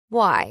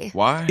Why?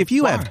 Why? If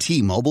you have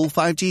T-Mobile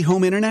 5G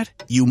home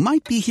internet, you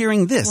might be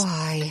hearing this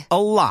Why?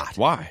 a lot.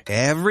 Why?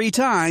 Every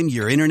time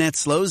your internet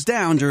slows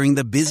down during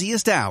the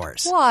busiest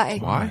hours. Why?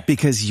 Why?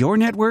 Because your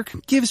network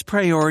gives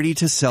priority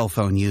to cell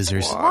phone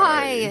users.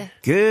 Why?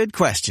 Good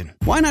question.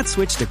 Why not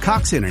switch to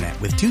Cox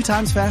Internet with 2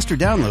 times faster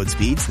download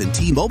speeds than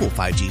T-Mobile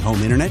 5G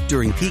home internet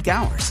during peak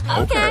hours?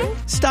 Okay.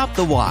 Stop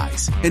the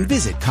whys and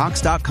visit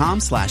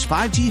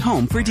cox.com/5G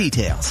home for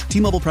details.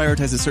 T-Mobile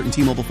prioritizes certain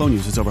T-Mobile phone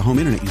users over home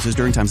internet users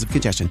during times of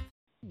congestion.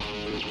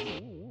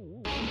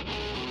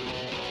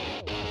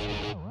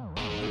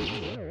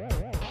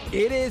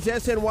 It is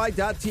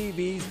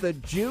SNY.TV's The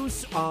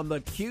Juice on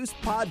the Cuse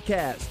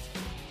Podcast,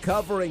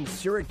 covering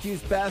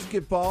Syracuse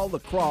basketball,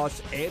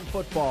 lacrosse, and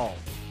football.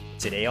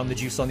 Today on the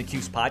Juice on the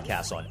Cuse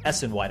podcast on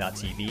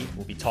SNY.TV,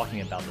 we'll be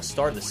talking about the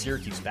start of the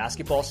Syracuse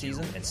basketball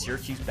season and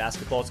Syracuse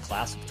basketball's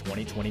class of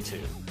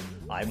 2022.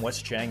 I'm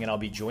Wes Cheng, and I'll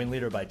be joined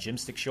later by Jim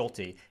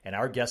Stechschulte, and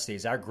our guest today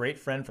is our great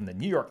friend from the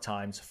New York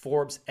Times,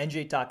 Forbes,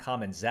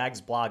 NJ.com, and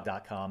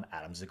ZagsBlog.com,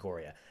 Adam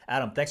Zagoria.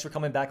 Adam, thanks for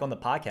coming back on the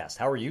podcast.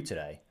 How are you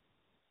today?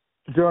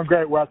 Doing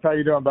great, Wes. How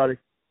you doing, buddy?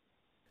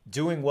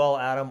 Doing well,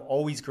 Adam.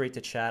 Always great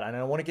to chat. And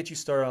I want to get you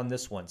started on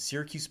this one.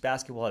 Syracuse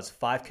basketball has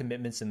 5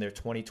 commitments in their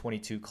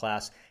 2022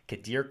 class.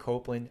 Kadir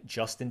Copeland,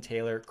 Justin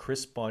Taylor,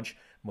 Chris Bunch,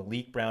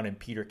 Malik Brown, and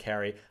Peter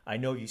Carey. I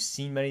know you've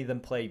seen many of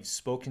them play. You've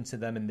spoken to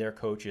them and their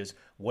coaches.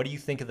 What do you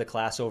think of the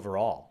class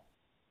overall?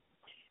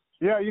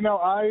 Yeah,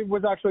 I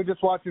was actually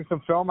just watching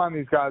some film on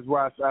these guys,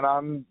 Wes, and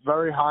I'm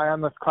very high on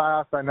this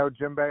class. I know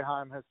Jim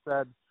Boeheim has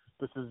said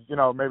this is,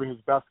 maybe his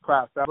best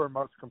class ever,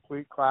 most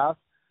complete class.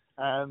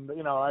 And,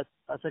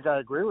 I think I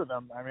agree with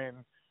him. I mean,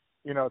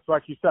 it's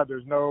like you said,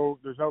 there's no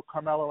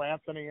Carmelo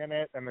Anthony in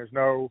it, and there's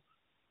no,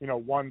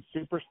 one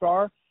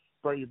superstar,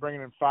 but you're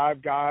bringing in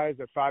 5 guys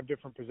at 5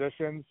 different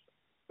positions.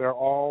 They're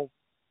all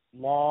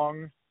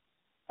long,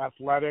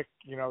 athletic,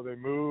 they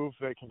move,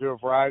 they can do a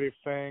variety of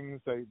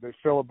things. They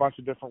fill a bunch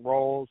of different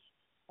roles.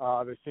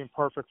 They seem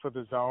perfect for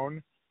the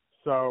zone.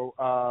 So,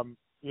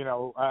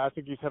 I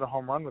think he's hit a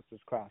home run with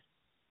this class.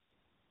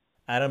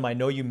 Adam, I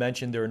know you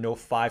mentioned there are no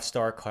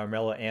 5-star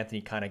Carmelo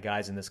Anthony kind of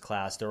guys in this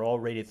class. They're all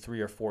rated 3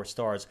 or 4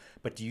 stars.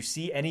 But do you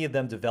see any of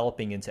them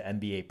developing into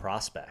NBA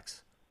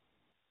prospects?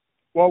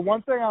 Well,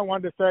 one thing I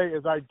wanted to say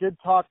is I did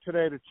talk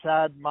today to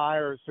Chad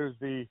Myers, who's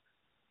the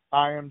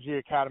IMG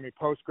Academy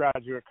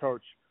postgraduate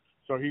coach.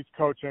 So he's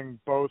coaching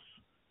both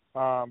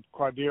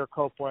Kadir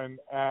Copeland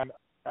and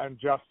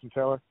Justin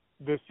Taylor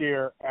this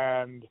year.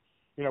 And,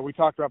 we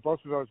talked about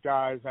both of those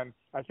guys, and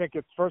I think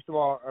it's, first of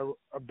all,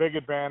 a big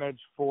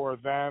advantage for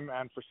them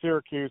and for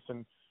Syracuse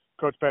and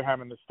Coach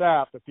Boeheim and the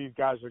staff that these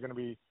guys are going to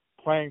be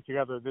playing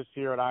together this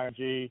year at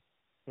IMG.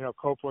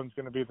 Copeland's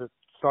going to be the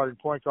starting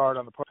point guard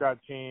on the postgrad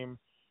team,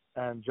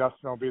 and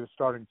Justin will be the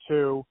starting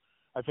 2.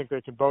 I think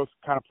they can both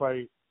kind of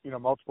play,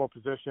 multiple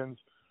positions.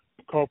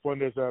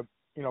 Copeland is a,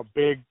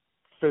 big,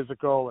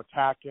 physical,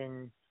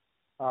 attacking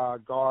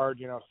guard,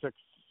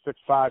 6'5",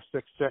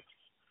 6'6".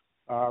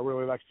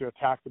 Really likes to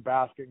attack the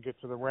basket and get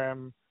to the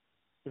rim,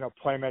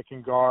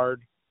 playmaking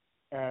guard.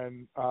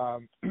 And,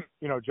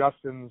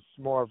 Justin's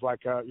more of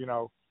like a,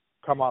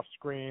 come off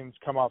screens,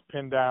 come off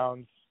pin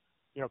downs,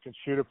 can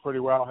shoot it pretty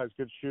well, has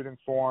good shooting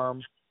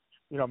form,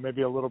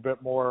 maybe a little bit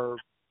more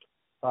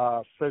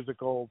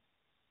physical,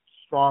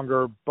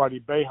 stronger Buddy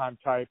Boeheim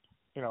type,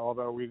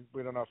 although we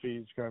don't know if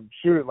he's going to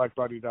shoot it like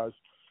Buddy does.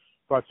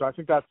 But so I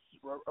think that's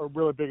a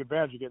really big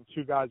advantage. You're getting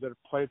 2 guys that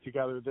have played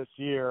together this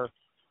year.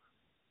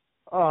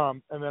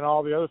 And then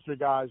all the other 3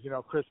 guys,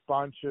 Chris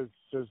Bunch is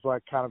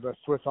like kind of a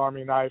Swiss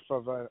Army knife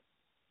of a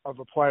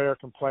player,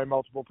 can play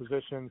multiple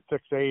positions,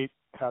 6'8",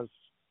 has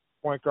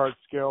point guard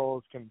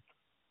skills, can,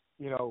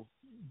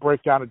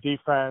 break down a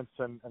defense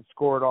and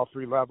score at all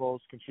 3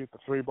 levels, can shoot the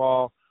 3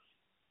 ball.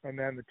 And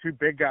then the 2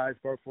 big guys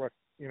both look,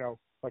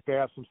 like they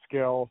have some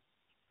skill.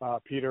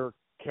 Peter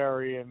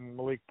Carey and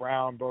Malik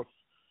Brown both,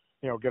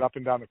 get up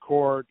and down the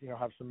court,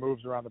 have some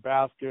moves around the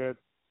basket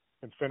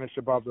and finish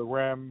above the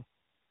rim.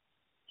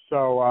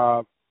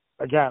 So,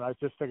 again, I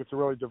just think it's a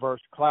really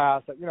diverse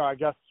class. I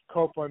guess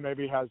Copeland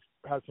maybe has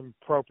some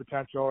pro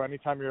potential.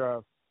 Anytime you're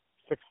a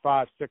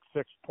 6'5",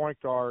 6'6" point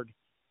guard,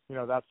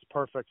 that's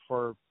perfect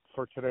for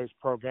today's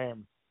pro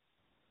game.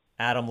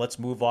 Adam, let's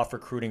move off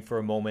recruiting for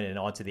a moment and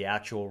onto the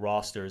actual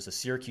rosters. The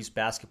Syracuse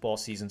basketball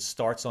season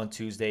starts on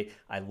Tuesday.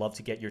 I'd love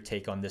to get your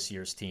take on this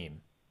year's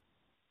team.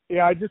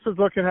 Yeah, I just was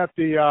looking at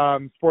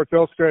the Sports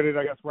Illustrated,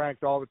 I guess,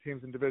 ranked all the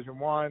teams in Division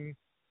I.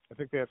 I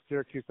think they have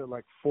Syracuse at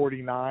like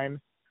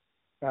 49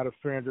 out of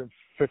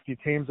 350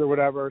 teams or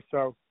whatever.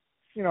 So,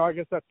 I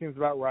guess that seems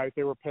about right.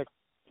 They were picked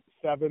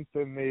 7th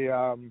in the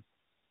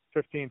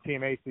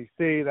 15-team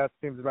ACC. That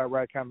seems about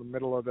right, kind of the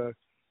middle of the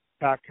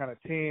pack kind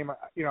of team.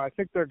 I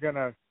think they're going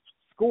to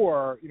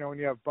score. When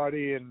you have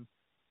Buddy and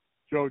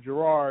Joe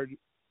Girard,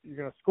 you're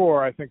going to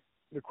score. I think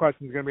the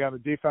question is going to be on the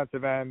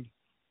defensive end.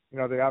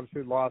 They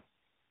obviously lost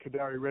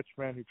Kadari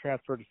Richmond, who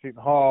transferred to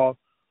Seton Hall.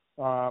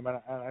 And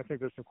I think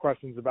there's some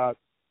questions about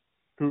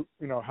who,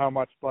 how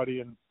much Buddy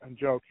and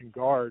Joe can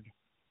guard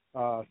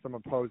some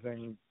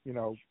opposing,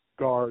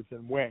 guards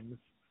and wings.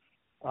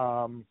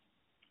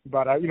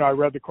 But I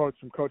read the quotes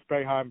from Coach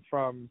Boeheim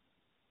from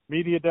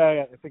Media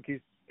Day. I think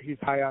he's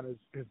high on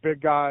his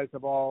big guys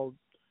have all,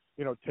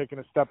 taken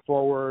a step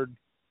forward.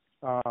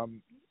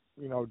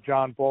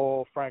 John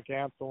Bull, Frank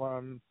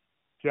Anselm,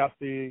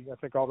 Jesse. I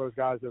think all those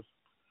guys have,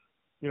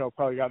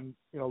 probably gotten,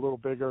 a little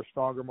bigger,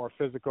 stronger, more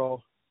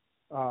physical.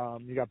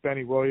 You got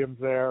Benny Williams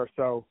there.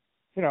 So,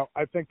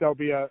 I think there'll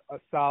be a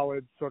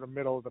solid sort of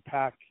middle of the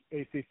pack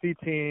ACC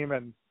team.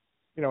 And,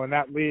 in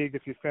that league,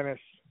 if you finish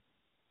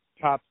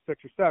top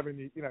 6 or 7,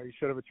 you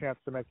should have a chance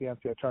to make the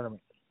NCAA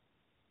tournament.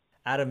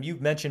 Adam,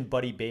 you've mentioned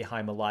Buddy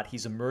Boeheim a lot.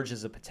 He's emerged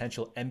as a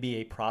potential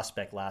NBA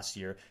prospect last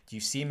year. Do you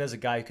see him as a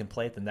guy who can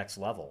play at the next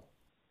level?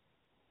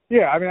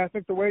 Yeah, I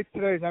think the way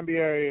today's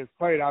NBA is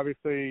played,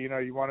 obviously,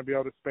 you want to be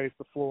able to space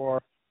the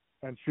floor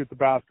and shoot the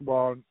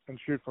basketball and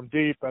shoot from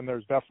deep. And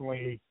there's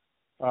definitely,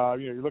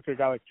 you look at a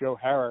guy like Joe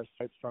Harris,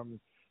 right, from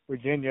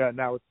Virginia, and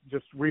now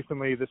just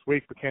recently this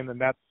week became the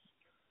Nets'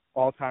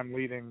 all-time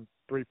leading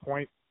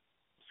three-point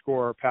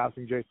scorer,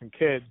 passing Jason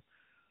Kidd.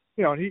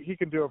 And he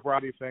can do a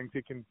variety of things.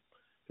 He can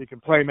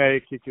play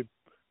make. He could,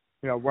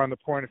 run the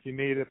point if you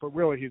need it. But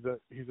really, he's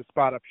a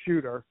spot-up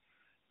shooter.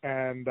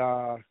 And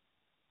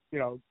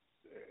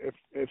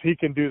if he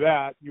can do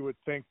that, you would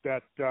think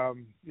that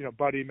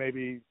Buddy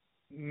maybe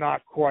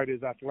not quite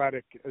as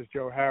athletic as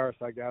Joe Harris,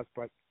 I guess,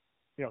 but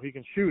he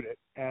can shoot it,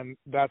 and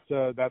that's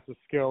a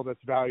skill that's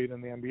valued in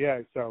the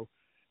NBA. So,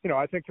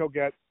 I think he'll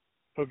get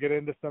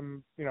into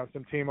some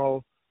team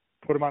will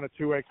put him on a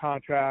 2-way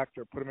contract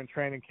or put him in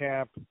training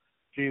camp,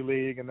 G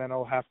League, and then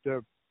he'll have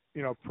to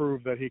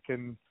prove that he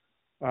can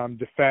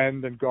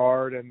defend and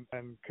guard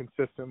and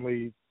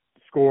consistently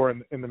score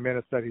in the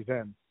minutes that he's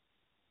in.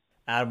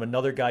 Adam,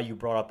 another guy you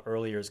brought up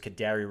earlier is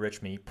Kadary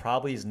Richmond. He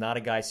probably is not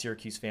a guy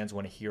Syracuse fans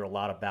want to hear a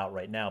lot about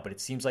right now, but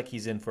it seems like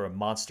he's in for a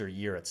monster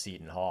year at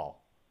Seton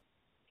Hall.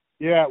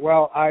 Yeah,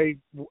 well, I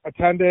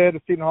attended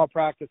a Seton Hall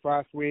practice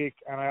last week,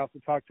 and I also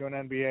talked to an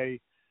NBA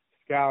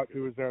scout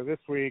who was there this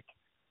week,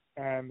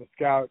 and the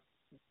scout,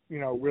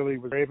 really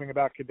was raving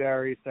about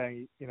Kadary,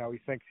 saying, he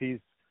thinks he's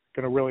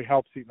going to really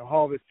help Seton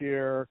Hall this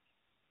year.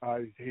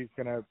 He's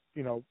going to,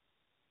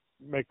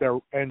 make their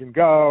engine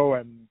go,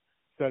 and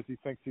says he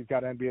thinks he's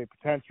got NBA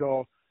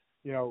potential.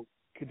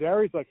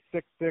 Kadary's like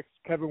 6'6".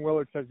 Kevin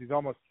Willard says he's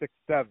almost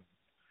 6'7".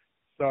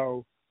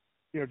 So,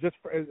 just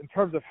in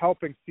terms of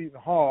helping Seton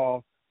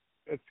Hall,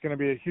 it's going to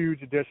be a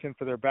huge addition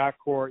for their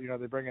backcourt.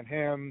 They bring in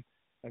him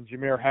and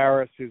Jameer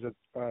Harris, who's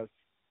a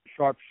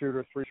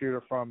sharpshooter,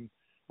 3-shooter from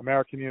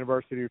American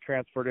University who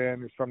transferred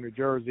in, who's from New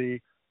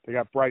Jersey. They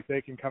got Bryce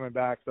Aiken coming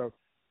back, and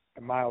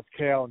Miles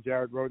Cale and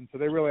Jared Roden. So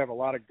they really have a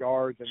lot of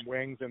guards and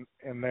wings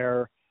in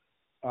their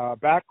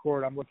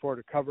backcourt. I'm looking forward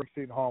to covering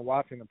Seton Hall and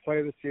watching them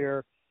play this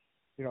year.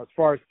 As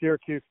far as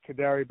Syracuse,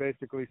 Kadary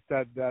basically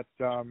said that,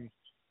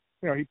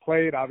 he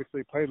played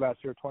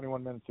last year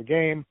 21 minutes a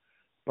game,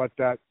 but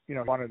that,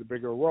 wanted a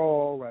bigger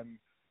role, and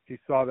he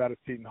saw that at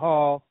Seton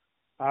Hall.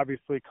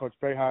 Obviously, Coach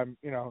Boeheim,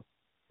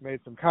 made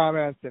some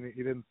comments, and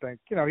he didn't think,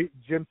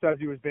 Jim says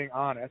he was being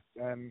honest,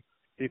 and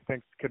he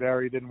thinks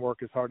Kadary didn't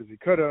work as hard as he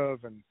could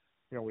have, and,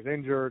 was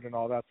injured and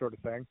all that sort of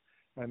thing.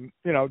 And,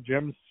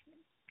 Jim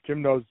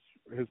knows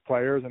his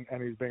players,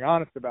 and he's being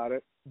honest about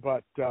it.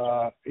 But,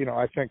 I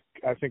think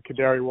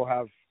Kadary will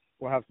have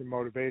some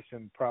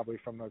motivation probably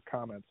from those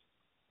comments.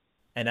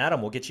 And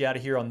Adam, we'll get you out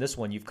of here on this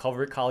one. You've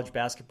covered college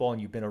basketball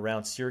and you've been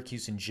around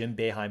Syracuse and Jim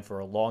Boeheim for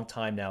a long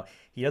time now.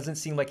 He doesn't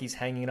seem like he's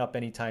hanging up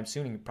anytime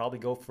soon. He can probably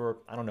go for,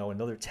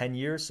 another 10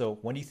 years. So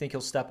when do you think he'll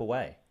step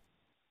away?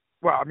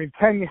 Well,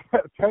 10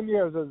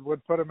 years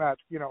would put him at,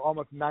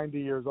 almost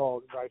 90 years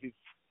old, right? I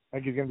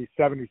think he's going to be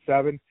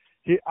 77.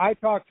 I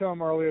talked to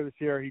him earlier this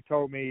year. He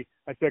told me,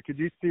 I said, could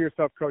you see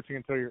yourself coaching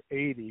until you're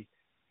 80?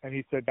 And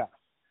he said yes.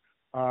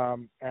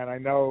 And I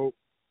know,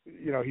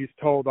 he's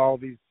told all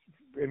these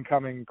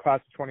incoming class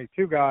of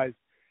 22 guys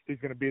he's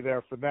going to be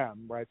there for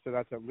them, right? So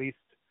that's at least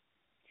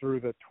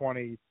through the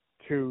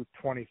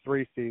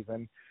 22-23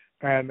 season.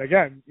 And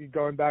again,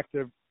 going back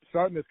to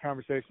starting this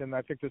conversation,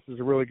 I think this is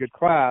a really good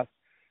class.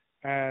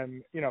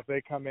 And, if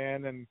they come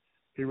in and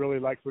he really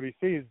likes what he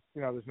sees,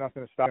 there's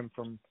nothing to stop him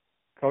from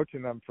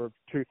coaching them for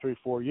 2, 3,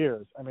 4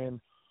 years.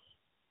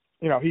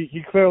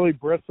 He clearly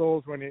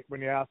bristles when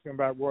you ask him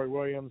about Roy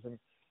Williams and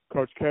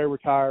Coach K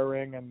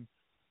retiring, and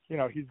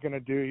he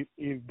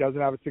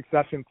doesn't have a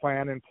succession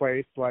plan in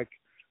place like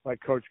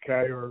Coach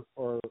K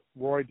or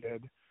Roy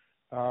did.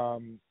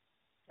 And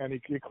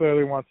he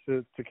clearly wants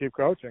to keep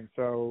coaching.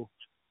 So,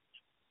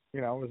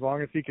 as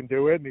long as he can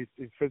do it and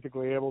he's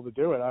physically able to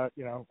do it, I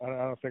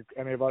don't think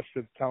any of us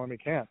should tell him he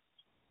can't.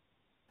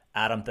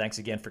 Adam, thanks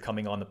again for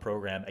coming on the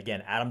program.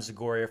 Again, Adam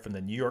Zagoria from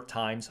the New York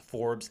Times,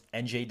 Forbes,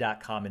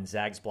 NJ.com, and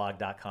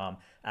zagsblog.com.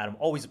 Adam,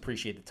 always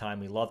appreciate the time.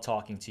 We love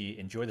talking to you.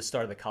 Enjoy the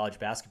start of the college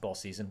basketball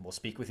season. We'll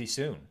speak with you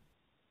soon.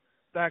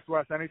 Thanks,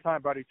 Wes.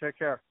 Anytime, buddy. Take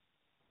care.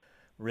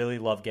 Really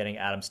love getting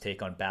Adam's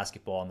take on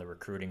basketball in the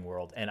recruiting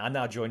world. And I'm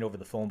now joined over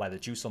the phone by the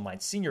Juice Online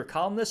senior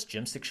columnist,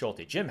 Jim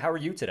Stechschulte. Jim, how are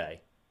you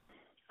today?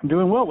 I'm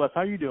doing well, Wes.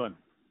 How are you doing?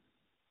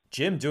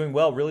 Jim, doing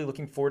well. Really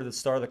looking forward to the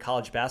start of the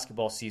college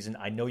basketball season.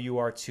 I know you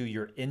are too.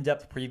 Your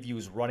in-depth preview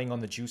is running on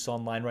the Juice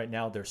Online right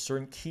now. There's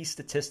certain key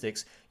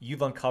statistics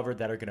you've uncovered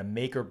that are going to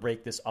make or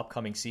break this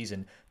upcoming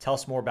season. Tell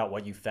us more about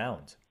what you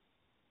found.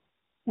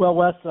 Well,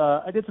 Wes,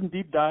 I did some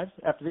deep dives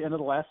after the end of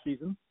the last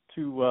season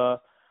to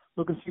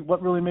look and see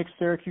what really makes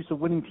Syracuse a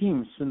winning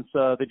team since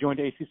they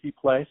joined ACC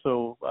play.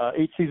 So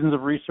 8 seasons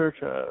of research,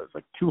 it's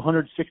like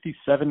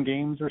 267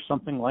 games or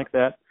something like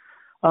that.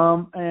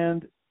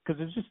 And because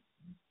it's just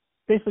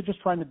basically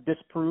just trying to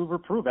disprove or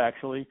prove,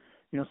 actually,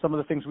 some of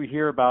the things we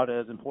hear about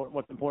as important,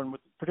 what's important,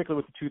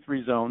 particularly with the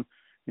 2-3 zone,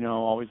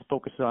 always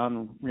focus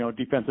on,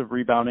 defensive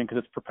rebounding because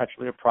it's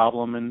perpetually a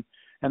problem and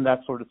that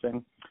sort of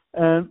thing.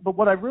 But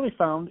what I really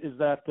found is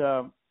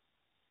that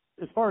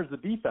as far as the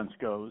defense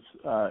goes,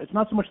 it's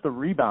not so much the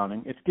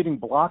rebounding, it's getting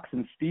blocks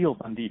and steals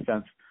on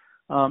defense.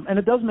 And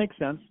it does make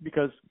sense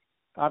because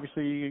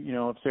obviously,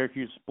 if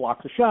Syracuse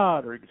blocks a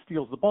shot or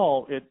steals the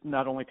ball, it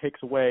not only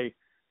takes away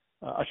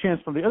a chance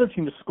from the other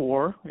team to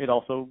score, it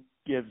also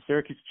gives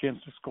Syracuse a chance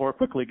to score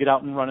quickly, get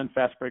out and run in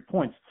fast break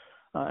points.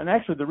 And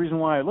actually, the reason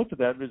why I looked at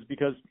that is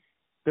because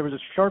there was a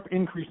sharp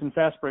increase in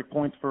fast break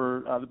points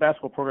for the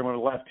basketball program over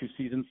the last 2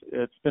 seasons.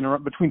 It's been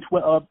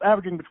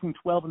averaging between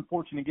 12 and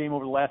 14 a game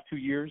over the last 2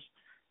 years.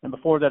 And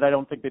before that, I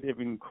don't think they'd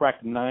even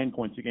cracked 9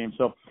 points a game.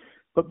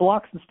 But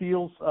blocks and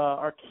steals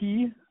are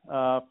key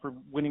for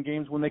winning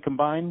games when they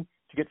combine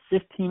to get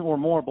 15 or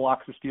more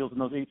blocks or steals in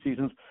those 8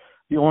 seasons.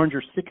 The Orange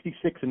are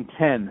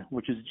 66-10,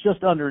 which is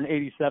just under an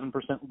 87%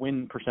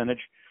 win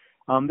percentage.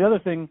 The other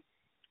thing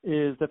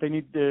is that they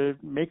need to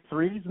make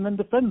threes and then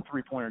defend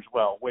three-pointers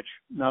well, which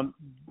now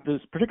this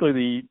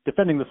particularly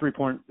defending the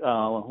three-point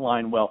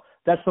line well,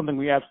 that's something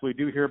we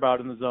absolutely do hear about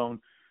in the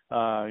zone.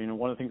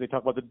 One of the things they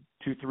talk about the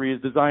 2-3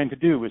 is designed to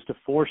do is to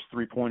force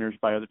three-pointers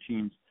by other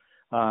teams,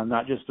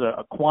 not just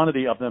a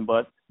quantity of them,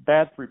 but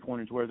bad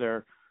three-pointers where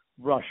they're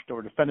rushed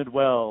or defended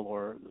well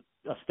or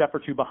a step or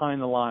two behind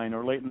the line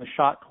or late in the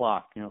shot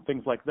clock,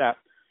 things like that.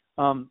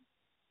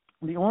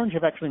 The Orange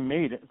have actually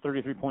made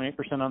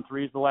 33.8% on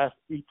threes the last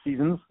 8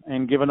 seasons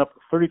and given up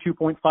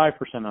 32.5%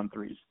 on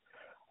threes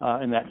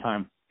in that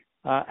time.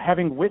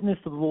 Having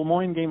witnessed the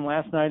Lemoyne game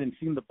last night and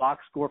seen the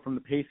box score from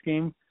the Pace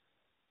game,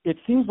 it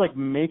seems like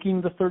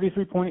making the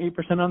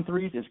 33.8% on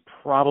threes is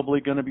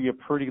probably going to be a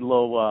pretty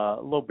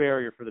low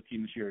barrier for the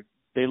team this year.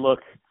 They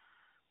look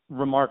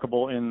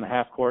remarkable in the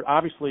half court.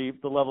 Obviously,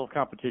 the level of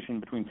competition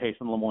between Pace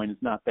and Lemoyne is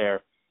not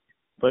there,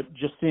 but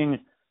just seeing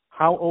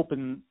how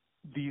open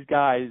these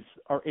guys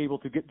are able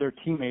to get their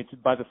teammates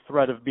by the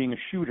threat of being a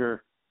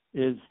shooter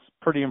is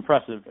pretty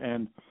impressive.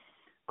 And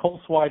Cole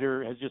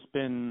Swider has just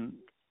been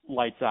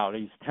lights out.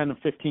 He's 10 of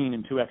 15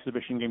 in 2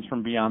 exhibition games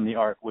from beyond the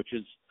arc, which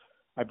is,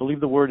 I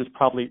believe the word is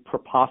probably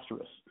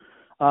preposterous.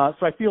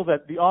 So I feel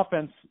that the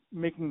offense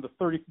making the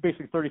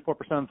basically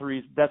 34% on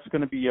threes, that's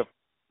going to be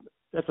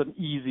that's an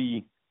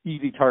easy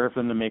target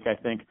for them to make, I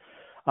think.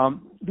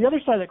 The other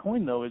side of that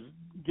coin, though, is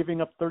giving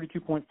up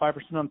 32.5%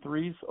 on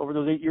threes over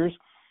those 8 years.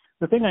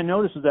 The thing I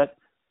noticed is that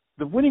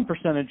the winning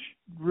percentage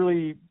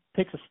really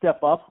takes a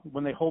step up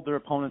when they hold their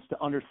opponents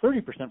to under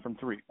 30% from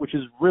 3, which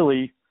is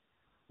really,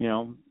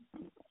 a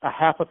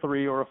half a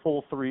 3 or a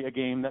full 3 a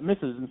game that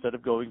misses instead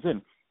of goes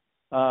in.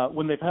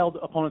 When they've held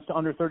opponents to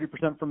under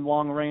 30% from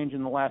long range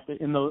in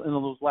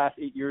those last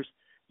 8 years,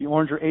 the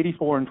Orange are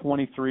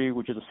 84-23,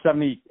 which is a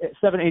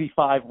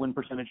 785 win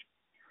percentage.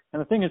 And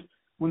the thing is,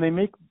 when they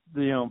make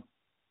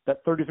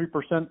that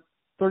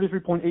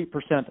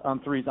 33.8% on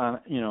threes on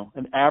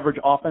an average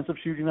offensive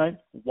shooting night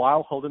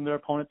while holding their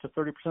opponent to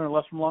 30% or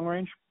less from long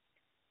range,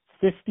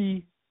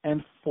 50-4.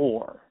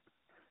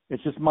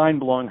 It's just mind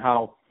blowing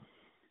how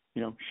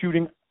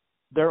shooting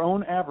their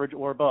own average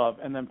or above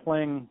and then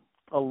playing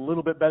a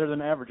little bit better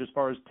than average as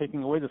far as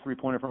taking away the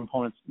three-pointer from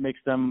opponents makes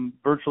them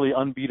virtually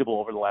unbeatable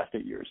over the last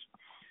 8 years.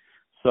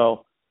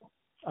 So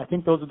I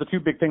think those are the 2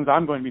 big things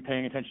I'm going to be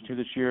paying attention to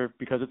this year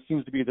because it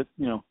seems to be that,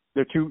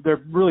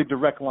 they're really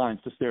direct lines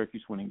to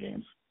Syracuse winning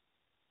games.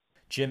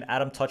 Jim,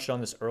 Adam touched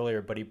on this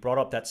earlier, but he brought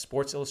up that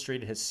Sports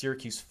Illustrated has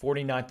Syracuse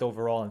 49th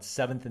overall and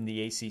 7th in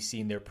the ACC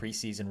in their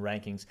preseason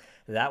rankings.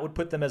 That would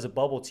put them as a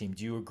bubble team.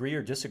 Do you agree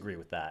or disagree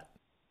with that?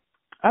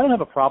 I don't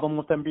have a problem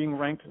with them being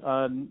ranked,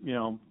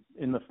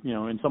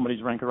 in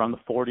somebody's rank around the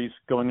 40s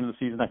going into the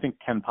season. I think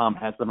Ken Pom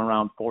has them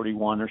around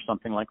 41 or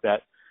something like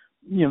that.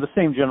 The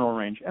same general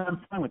range, and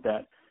I'm fine with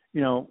that.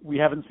 We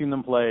haven't seen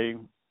them play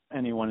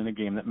anyone in a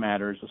game that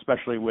matters,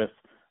 especially with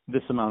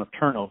this amount of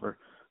turnover.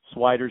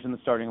 Swider's in the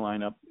starting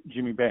lineup,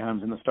 Jimmy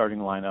Boeheim's in the starting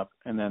lineup,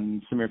 and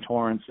then Samir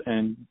Torrance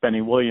and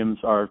Benny Williams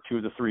are 2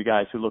 of the 3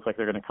 guys who look like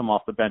they're going to come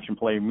off the bench and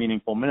play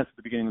meaningful minutes at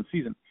the beginning of the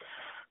season.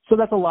 So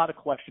that's a lot of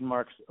question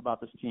marks about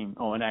this team.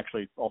 Oh, and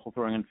actually also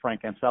throwing in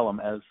Frank Anselm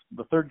as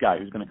the 3rd guy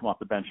who's going to come off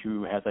the bench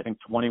who has, I think,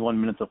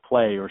 21 minutes of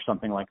play or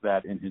something like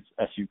that in his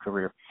SU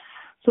career.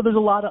 So there's a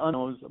lot of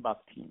unknowns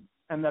about the team,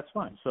 and that's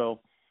fine. So,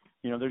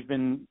 there's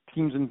been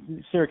teams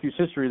in Syracuse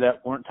history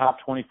that weren't top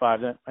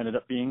 25 that ended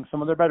up being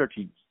some of their better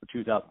teams. The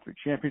 2003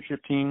 championship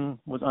team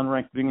was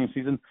unranked at the beginning of the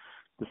season.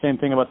 The same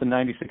thing about the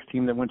 96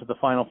 team that went to the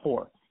Final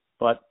Four.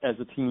 But as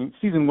the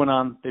season went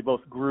on, they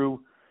both grew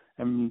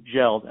and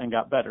gelled and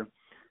got better.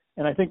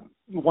 And I think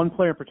one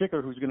player in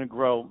particular who's going to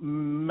grow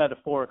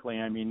metaphorically,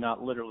 I mean,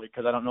 not literally,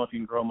 because I don't know if he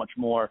can grow much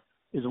more,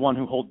 is the one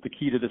who holds the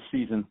key to this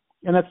season.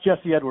 And that's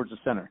Jesse Edwards, the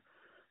center.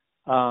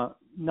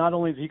 Not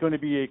only is he going to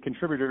be a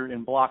contributor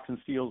in blocks and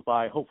steals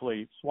by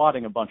hopefully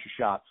swatting a bunch of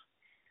shots,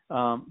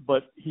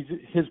 but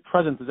his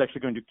presence is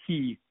actually going to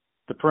key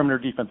the perimeter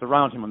defense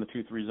around him on the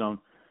 2-3 zone.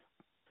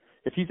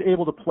 If he's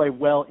able to play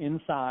well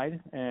inside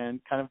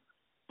and kind of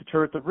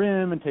deter at the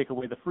rim and take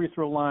away the free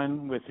throw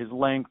line with his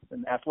length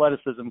and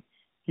athleticism,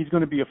 he's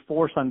going to be a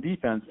force on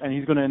defense, and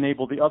he's going to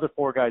enable the other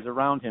four guys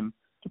around him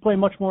to play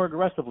much more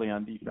aggressively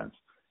on defense,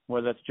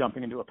 whether that's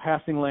jumping into a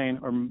passing lane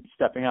or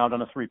stepping out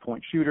on a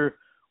three-point shooter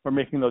or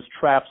making those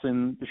traps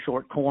in the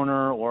short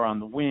corner or on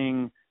the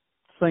wing,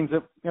 things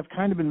that have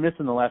kind of been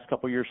missing the last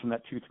couple of years from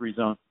that 2-3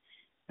 zone.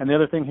 And the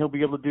other thing he'll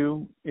be able to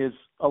do is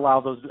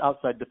allow those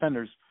outside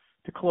defenders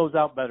to close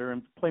out better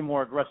and play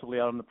more aggressively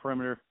out on the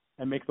perimeter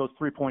and make those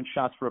three-point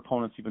shots for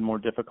opponents even more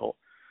difficult.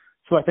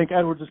 So I think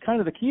Edwards is kind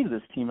of the key to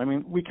this team. I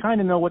mean, we kind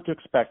of know what to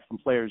expect from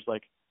players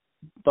like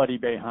Buddy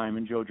Boeheim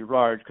and Joe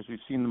Girard because we've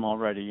seen them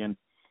already. And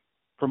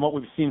from what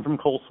we've seen from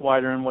Cole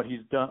Swider and what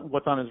he's done,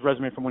 what's on his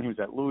resume from when he was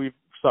at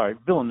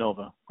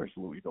Villanova. Where's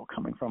Louisville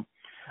coming from?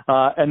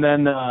 And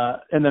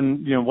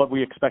then what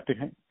we expect to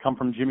come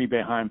from Jimmy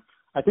Boeheim.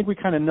 I think we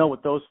kind of know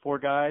what those four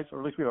guys, or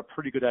at least we have a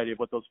pretty good idea of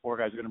what those four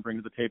guys are going to bring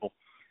to the table.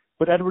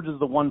 But Edwards is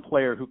the one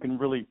player who can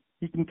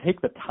take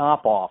the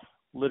top off,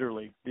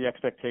 literally, the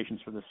expectations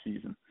for this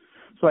season.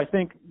 So I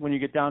think when you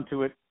get down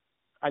to it,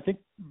 I think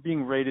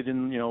being rated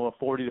in, a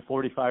 40 to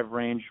 45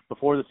 range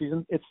before the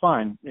season, it's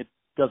fine. It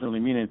doesn't really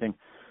mean anything.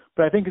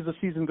 But I think as the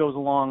season goes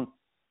along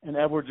and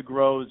Edwards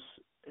grows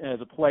as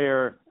a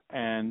player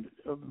and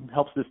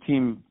helps this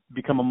team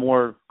become a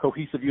more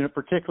cohesive unit,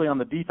 particularly on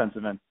the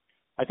defensive end,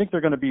 I think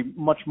they're going to be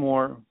much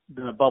more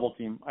than a bubble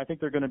team. I think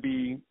they're going to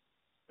be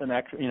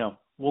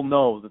we'll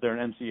know that they're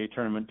an NCAA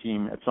tournament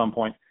team at some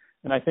point.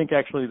 And I think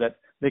actually that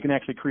they can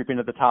actually creep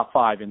into the top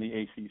 5 in the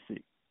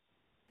ACC.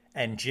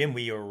 And Jim,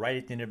 we are right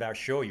at the end of our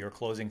show. Your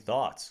closing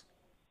thoughts.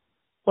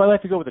 Well, I'd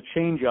like to go with a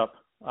change up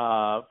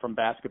from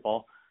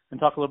basketball and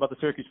talk a little about the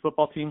Syracuse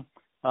football team.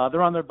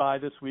 They're on their bye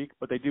this week,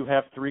 but they do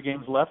have 3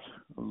 games left: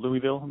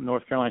 Louisville,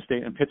 North Carolina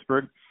State, and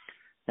Pittsburgh.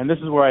 And this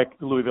is where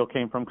Louisville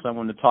came from because I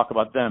wanted to talk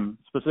about them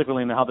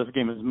specifically and how this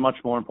game is much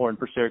more important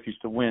for Syracuse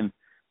to win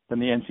than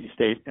the NC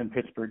State and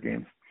Pittsburgh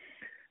games.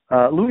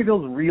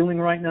 Louisville's reeling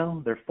right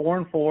now. They're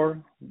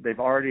 4-4. They've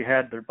already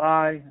had their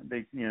bye.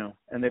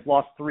 And they've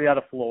lost 3 out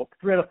of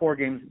 4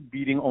 games,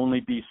 beating only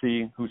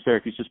BC, who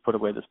Syracuse just put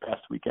away this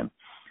past weekend.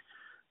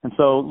 And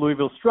so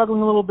Louisville's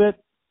struggling a little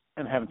bit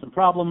and having some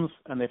problems,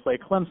 and they play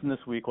Clemson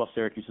this week while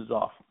Syracuse is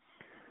off.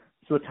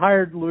 So a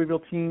tired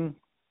Louisville team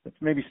that's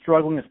maybe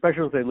struggling,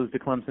 especially if they lose to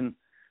Clemson,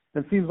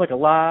 then seems like a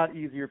lot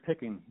easier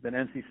picking than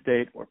NC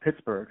State or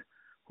Pittsburgh,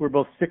 who are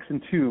both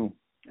 6-2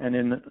 and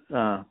in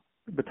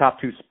the top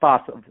 2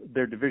 spots of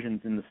their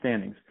divisions in the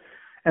standings.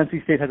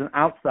 NC State has an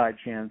outside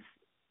chance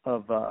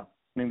of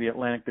winning the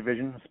Atlantic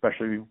Division,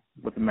 especially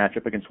with the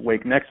matchup against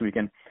Wake next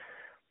weekend.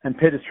 And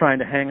Pitt is trying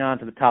to hang on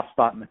to the top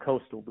spot in the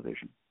Coastal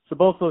Division. So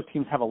both those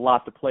teams have a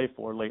lot to play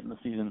for late in the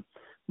season.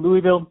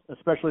 Louisville,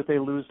 especially if they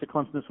lose to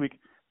Clemson this week,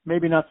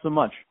 maybe not so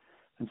much.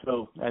 And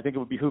so I think it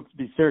would behoove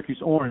the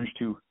Syracuse Orange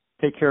to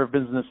take care of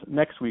business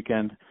next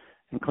weekend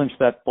and clinch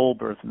that bowl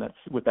berth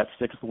with that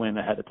 6th win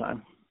ahead of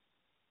time.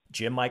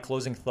 Jim, my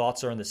closing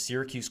thoughts are on the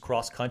Syracuse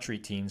cross-country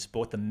teams.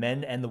 Both the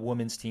men and the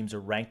women's teams are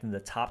ranked in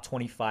the top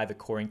 25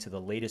 according to the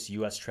latest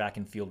U.S. track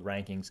and field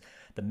rankings.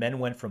 The men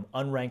went from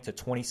unranked to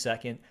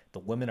 22nd. The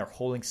women are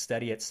holding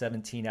steady at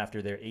 17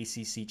 after their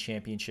ACC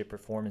championship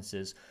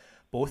performances.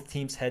 Both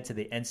teams head to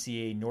the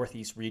NCAA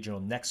Northeast Regional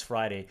next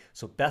Friday,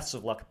 so best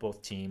of luck to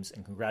both teams,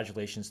 and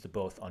congratulations to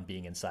both on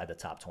being inside the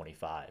top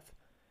 25.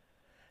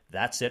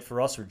 That's it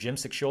for us. For Jim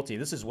Stechschulte,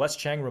 this is Wes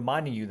Cheng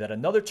reminding you that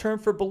another term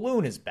for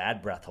balloon is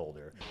bad breath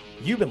holder.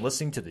 You've been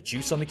listening to the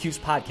Juice on the Cuse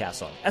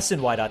podcast on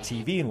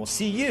SNY.TV, and we'll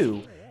see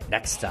you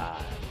next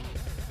time.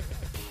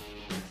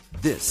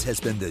 This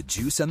has been the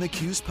Juice on the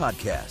Cuse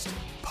podcast,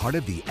 part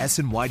of the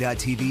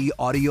SNY.TV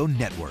audio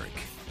network.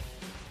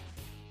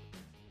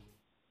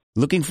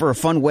 Looking for a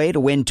fun way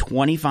to win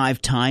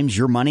 25 times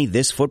your money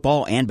this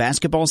football and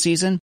basketball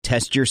season?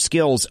 Test your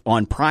skills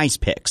on Prize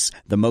Picks,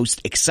 the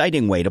most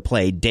exciting way to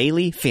play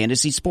daily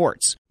fantasy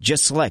sports.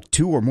 Just select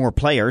 2 or more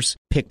players,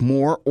 pick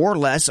more or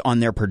less on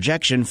their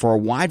projection for a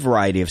wide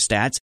variety of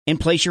stats, and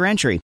place your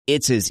entry.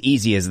 It's as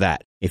easy as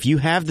that. If you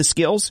have the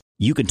skills,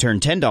 you can turn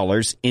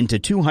 $10 into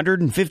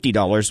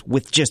 $250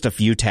 with just a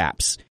few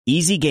taps.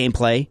 Easy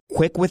gameplay,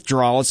 quick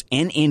withdrawals,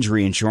 and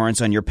injury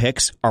insurance on your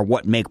picks are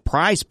what make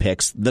Prize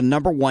Picks the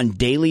 #1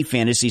 daily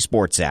fantasy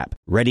sports app.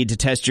 Ready to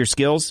test your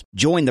skills?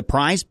 Join the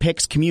Prize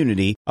Picks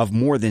community of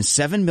more than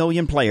 7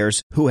 million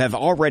players who have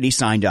already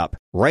signed up.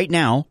 Right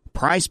now,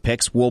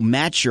 PrizePicks will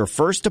match your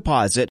first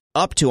deposit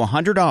up to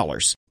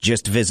 $100.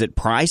 Just visit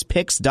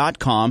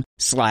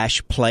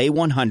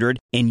prizepicks.com/play100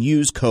 and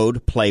use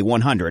code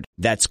PLAY100.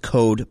 That's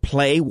code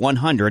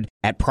PLAY100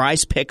 at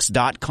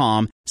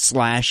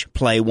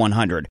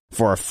prizepicks.com/play100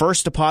 for a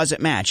first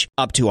deposit match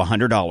up to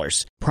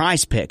 $100.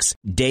 PrizePicks,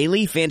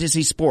 daily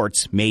fantasy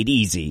sports made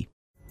easy.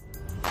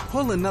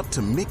 Pulling up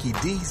to Mickey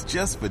D's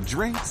just for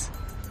drinks?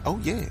 Oh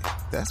yeah,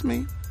 that's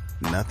me.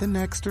 Nothing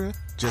extra,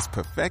 just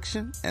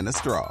perfection and a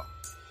straw.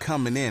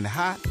 Coming in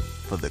hot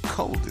for the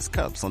coldest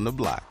cups on the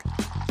block.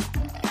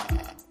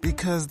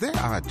 Because there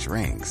are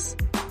drinks.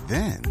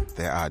 Then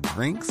there are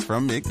drinks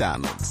from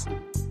McDonald's.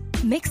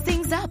 Mix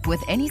things up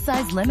with any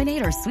size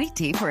lemonade or sweet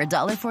tea for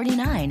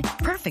 $1.49.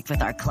 Perfect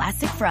with our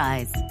classic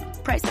fries.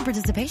 Price and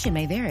participation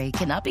may vary.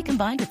 Cannot be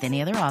combined with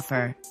any other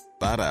offer.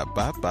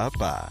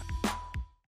 Ba-da-ba-ba-ba.